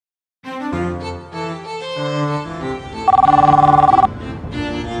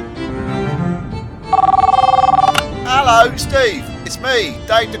Hello, Steve. It's me,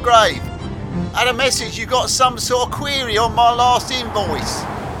 Dave the Grave. Had a message you got some sort of query on my last invoice.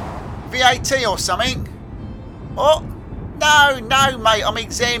 VAT or something? What? No, mate, I'm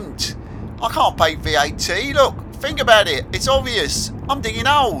exempt. I can't pay VAT. Look, think about it. It's obvious. I'm digging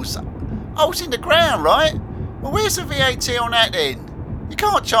holes. Holes in the ground, right? Well, where's the VAT on that then? You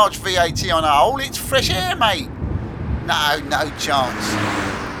can't charge VAT on a hole. It's fresh air, mate. No chance.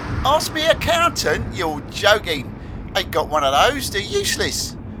 Ask me accountant? You're joking. Ain't got one of those. They're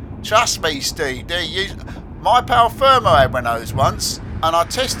useless. Trust me, Steve. They're My pal Firmo had one of those once, and I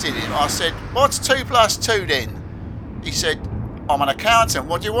tested him. I said, what's 2 plus 2 then? He said, I'm an accountant.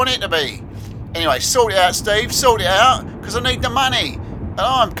 What do you want it to be? Anyway, sort it out, Steve. Sort it out, because I need the money. And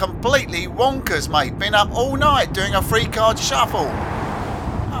I'm completely wonkers, mate. Been up all night doing a free card shuffle.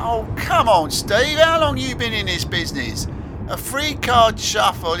 Oh, come on, Steve. How long you been in this business? A free card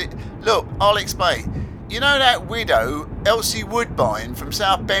shuffle. Look, I'll explain. You know that widow, Elsie Woodbine from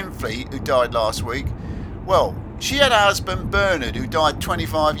South Benfleet, who died last week? Well, she had a husband, Bernard, who died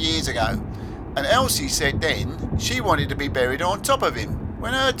 25 years ago. And Elsie said then she wanted to be buried on top of him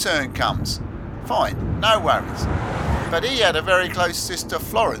when her turn comes. Fine, no worries. But he had a very close sister,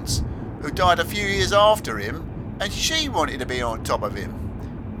 Florence, who died a few years after him, and she wanted to be on top of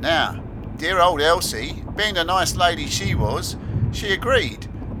him. Now, dear old Elsie, being the nice lady she was, she agreed,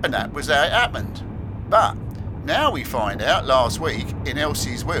 and that was how it happened. But now we find out last week in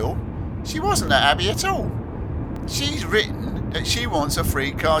Elsie's will, she wasn't that happy at all. She's written that she wants a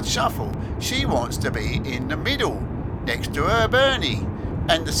free card shuffle. She wants to be in the middle, next to her Bernie,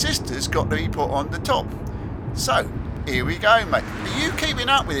 and the sister's got to be put on the top. So, here we go, mate. Are you keeping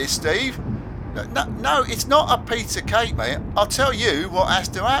up with this, Steve? No, it's not a piece of cake, mate. I'll tell you what has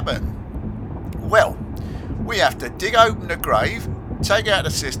to happen. Well, we have to dig open the grave, take out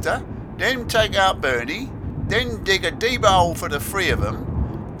the sister, then take out Bernie, then dig a deeper hole for the 3 of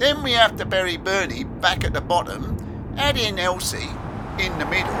them, then we have to bury Bernie back at the bottom, add in Elsie in the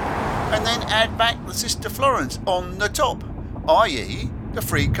middle, and then add back the sister Florence on the top, i.e. the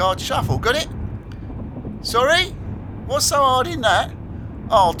 3 card shuffle. Got it? Sorry? What's so hard in that?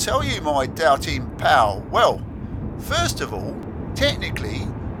 I'll tell you, my doubting pal. Well, first of all, technically,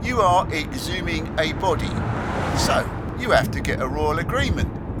 you are exhuming a body. So, you have to get a royal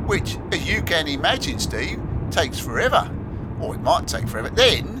agreement, which, as you can imagine, Steve, takes forever. Or it might take forever.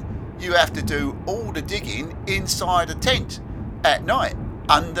 Then, you have to do all the digging inside a tent, at night,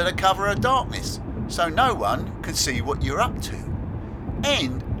 under the cover of darkness, so no one can see what you're up to.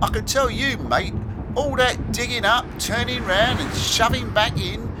 And, I can tell you, mate, all that digging up, turning round and shoving back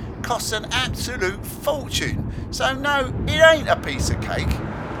in costs an absolute fortune. So no, it ain't a piece of cake.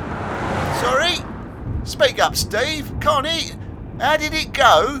 Sorry? Speak up, Steve. Can't eat. How did it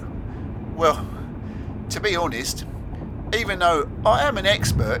go? Well, to be honest, even though I am an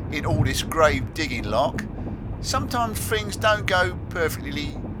expert in all this grave digging lark, sometimes things don't go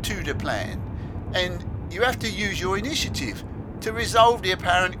perfectly to the plan, and you have to use your initiative to resolve the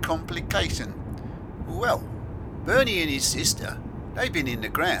apparent complication. Well, Bernie and his sister, they've been in the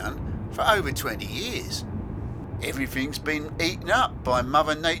ground for over 20 years. Everything's been eaten up by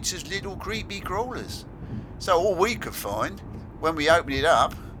Mother Nature's little creepy crawlers. So all we could find, when we opened it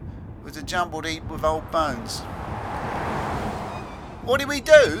up, was a jumbled heap with old bones. What did we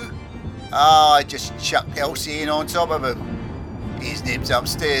do? I just chucked Elsie in on top of them. His nibs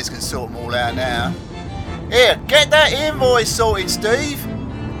upstairs can sort them all out now. Here, get that invoice sorted, Steve.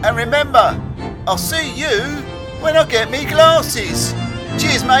 And remember, I'll see you when I get me glasses.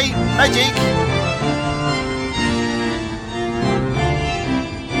 Cheers, mate. Magic.